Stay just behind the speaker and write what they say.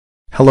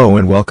Hello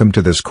and welcome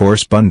to this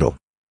course bundle.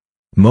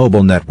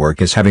 Mobile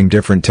network is having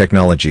different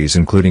technologies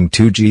including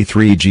 2G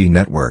 3G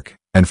network,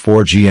 and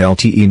 4G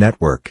LTE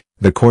network.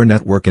 The core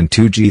network in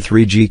 2G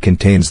 3G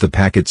contains the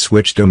packet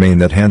switch domain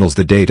that handles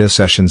the data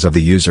sessions of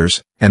the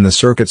users, and the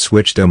circuit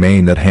switch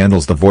domain that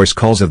handles the voice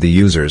calls of the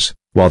users,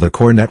 while the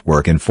core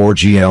network in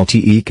 4G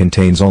LTE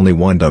contains only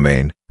one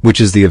domain, which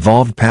is the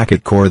evolved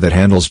packet core that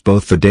handles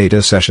both the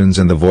data sessions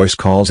and the voice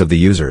calls of the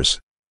users.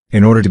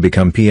 In order to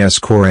become PS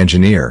Core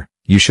Engineer,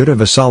 you should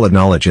have a solid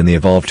knowledge in the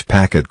evolved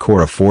packet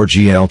core of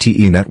 4G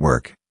LTE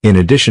network, in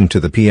addition to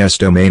the PS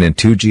domain and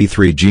 2G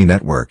 3G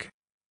network.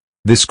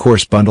 This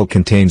course bundle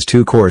contains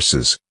two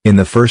courses. In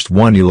the first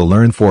one you will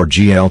learn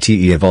 4G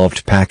LTE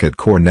evolved packet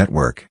core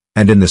network,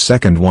 and in the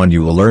second one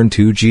you will learn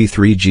 2G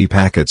 3G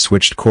packet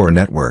switched core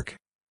network.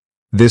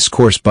 This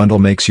course bundle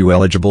makes you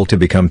eligible to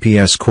become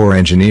PS Core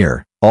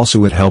Engineer.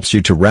 Also it helps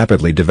you to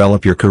rapidly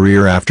develop your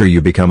career after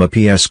you become a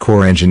PS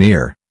Core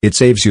Engineer. It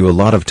saves you a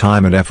lot of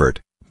time and effort,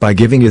 by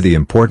giving you the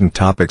important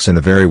topics in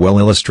a very well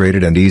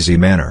illustrated and easy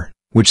manner,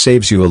 which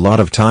saves you a lot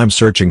of time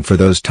searching for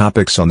those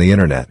topics on the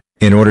internet,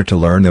 in order to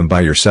learn them by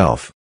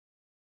yourself.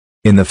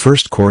 In the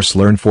first course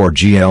Learn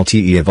 4G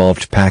LTE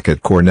Evolved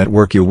Packet Core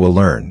Network you will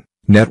learn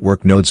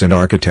network nodes and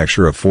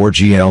architecture of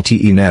 4G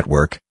LTE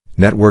network,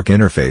 network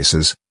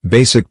interfaces,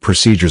 basic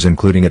procedures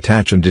including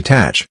attach and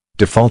detach,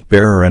 default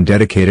bearer and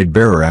dedicated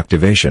bearer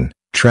activation,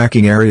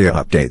 tracking area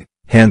update,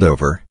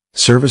 handover,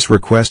 service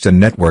request and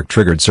network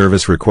triggered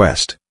service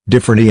request,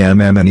 different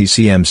EMM and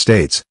ECM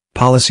states,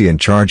 policy and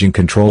charging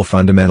control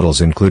fundamentals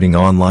including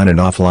online and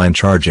offline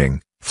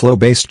charging,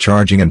 flow-based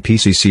charging and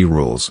PCC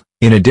rules,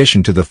 in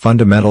addition to the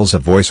fundamentals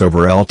of voice over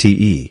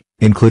LTE,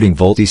 including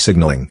VoLTE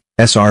signaling,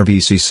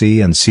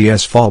 SRVCC and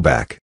CS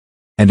fallback.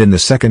 And in the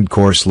second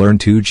course Learn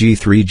 2G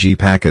 3G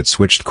Packet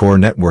Switched Core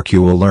Network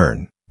you will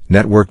learn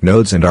network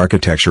nodes and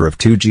architecture of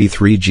 2G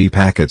 3G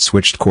Packet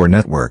Switched Core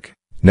Network,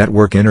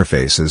 network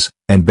interfaces,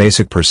 and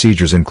basic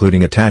procedures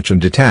including attach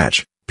and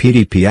detach,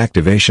 PDP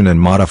activation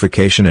and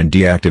modification and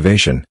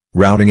deactivation,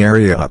 routing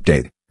area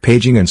update,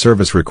 paging and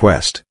service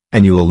request,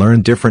 and you will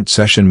learn different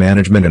session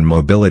management and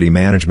mobility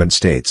management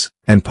states,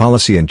 and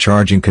policy and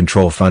charging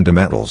control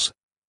fundamentals.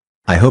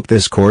 I hope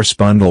this course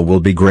bundle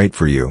will be great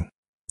for you.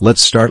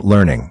 Let's start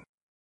learning.